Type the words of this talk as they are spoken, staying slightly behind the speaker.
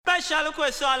Special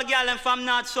request to all the girls from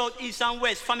north, south, east and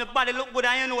west. From your body look good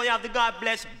and you know you have the God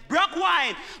bless. Brock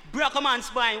wine, broke a man's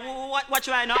spine. Watch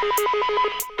right now.